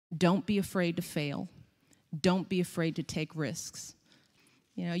Don't be afraid to fail. Don't be afraid to take risks.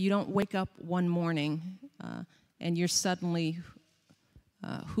 You know, you don't wake up one morning and you're suddenly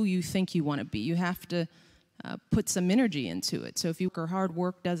who you think you want to be. You have to put some energy into it. So if hard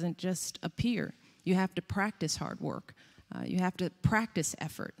work doesn't just appear, you have to practice hard work. You have to practice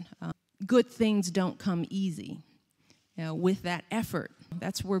effort. Good things don't come easy. You know, with that effort,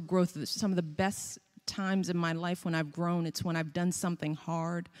 that's where growth is. Some of the best times in my life when I've grown, it's when I've done something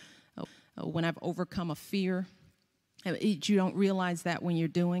hard, when I've overcome a fear. You don't realize that when you're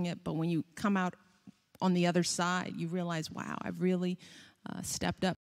doing it, but when you come out on the other side, you realize, wow, I've really stepped up.